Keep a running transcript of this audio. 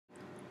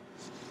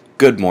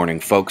Good morning,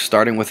 folks.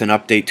 Starting with an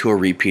update to a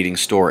repeating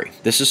story.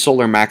 This is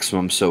solar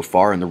maximum so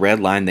far, and the red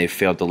line they've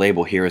failed to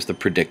label here is the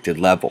predicted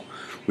level.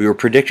 We were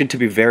predicted to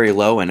be very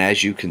low, and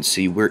as you can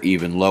see, we're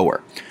even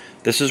lower.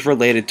 This is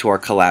related to our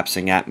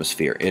collapsing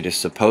atmosphere. It is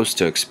supposed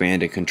to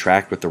expand and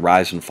contract with the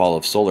rise and fall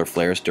of solar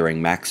flares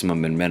during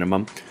maximum and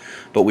minimum,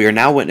 but we are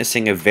now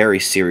witnessing a very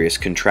serious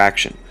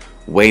contraction.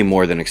 Way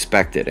more than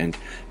expected, and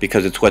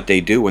because it's what they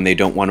do when they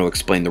don't want to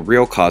explain the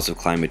real cause of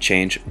climate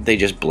change, they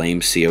just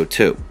blame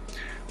CO2.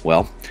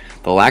 Well,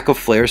 the lack of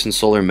flares and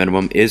solar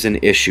minimum is an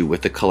issue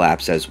with the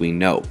collapse, as we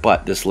know,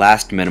 but this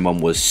last minimum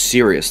was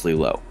seriously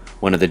low.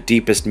 One of the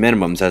deepest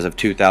minimums as of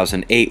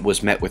 2008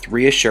 was met with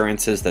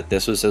reassurances that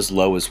this was as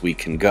low as we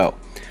can go.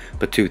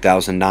 But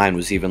 2009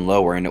 was even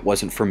lower, and it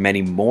wasn't for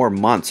many more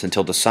months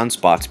until the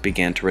sunspots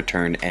began to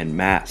return en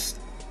masse.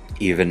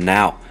 Even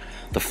now,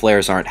 the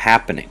flares aren't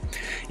happening.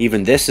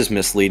 Even this is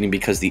misleading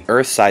because the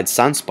Earth-side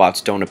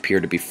sunspots don't appear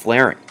to be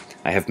flaring.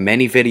 I have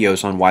many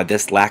videos on why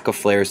this lack of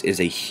flares is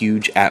a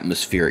huge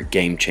atmospheric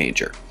game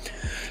changer.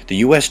 The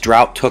US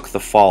drought took the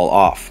fall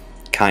off,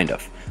 kind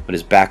of, but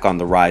is back on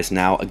the rise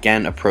now,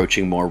 again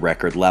approaching more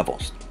record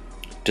levels.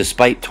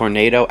 Despite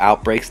tornado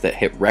outbreaks that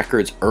hit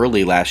records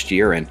early last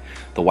year and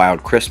the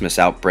wild Christmas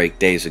outbreak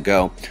days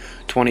ago,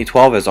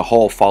 2012 as a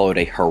whole followed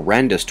a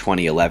horrendous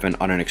 2011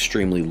 on an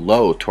extremely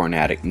low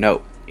tornadic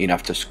note,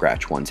 enough to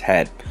scratch one's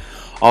head.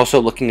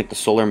 Also, looking at the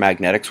solar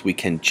magnetics, we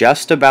can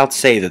just about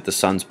say that the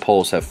sun's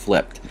poles have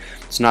flipped.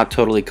 It's not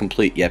totally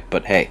complete yet,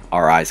 but hey,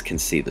 our eyes can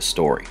see the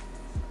story.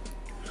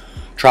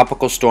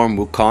 Tropical storm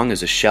Wukong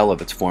is a shell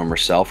of its former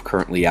self,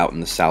 currently out in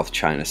the South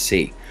China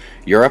Sea.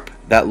 Europe,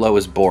 that low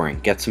is boring.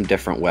 Get some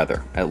different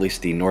weather. At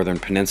least the northern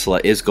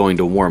peninsula is going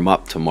to warm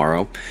up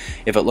tomorrow.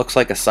 If it looks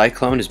like a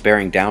cyclone is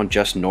bearing down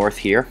just north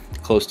here,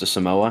 close to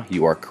Samoa,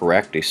 you are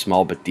correct. A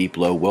small but deep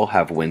low will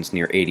have winds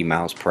near 80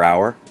 miles per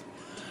hour.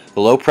 The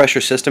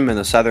low-pressure system in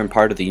the southern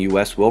part of the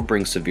U.S. will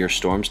bring severe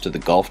storms to the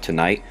Gulf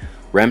tonight.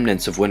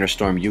 Remnants of Winter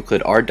Storm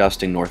Euclid are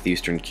dusting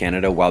northeastern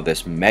Canada, while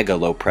this mega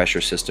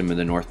low-pressure system in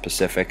the North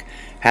Pacific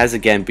has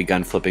again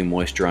begun flipping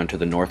moisture onto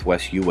the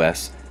northwest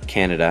U.S.,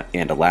 Canada,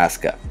 and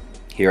Alaska.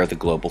 Here are the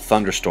global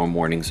thunderstorm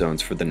warning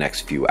zones for the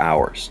next few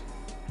hours.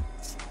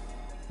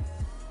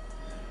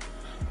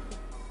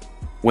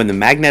 When the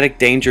magnetic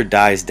danger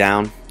dies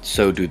down,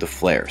 so do the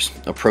flares.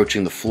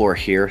 Approaching the floor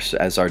here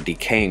as our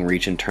decaying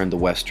region turned the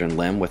western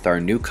limb, with our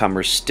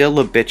newcomers still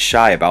a bit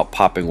shy about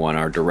popping one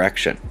our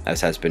direction,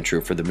 as has been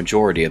true for the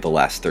majority of the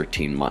last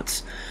 13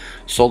 months.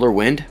 Solar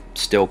wind,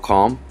 still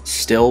calm,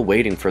 still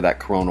waiting for that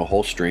coronal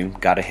hole stream.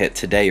 Gotta hit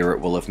today or it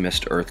will have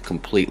missed Earth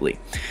completely.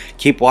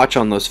 Keep watch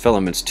on those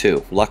filaments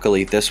too.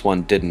 Luckily this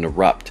one didn't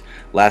erupt.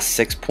 Last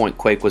 6-point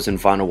quake was in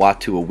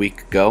Vanuatu a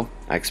week ago.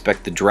 I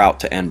expect the drought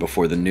to end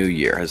before the new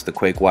year, as the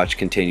quake watch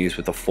continues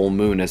with a full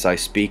moon as I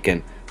speak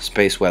and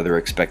space weather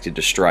expected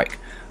to strike.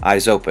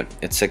 Eyes open.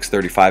 It's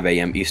 6:35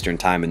 a.m. Eastern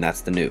Time, and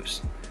that's the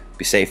news.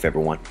 Be safe,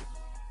 everyone.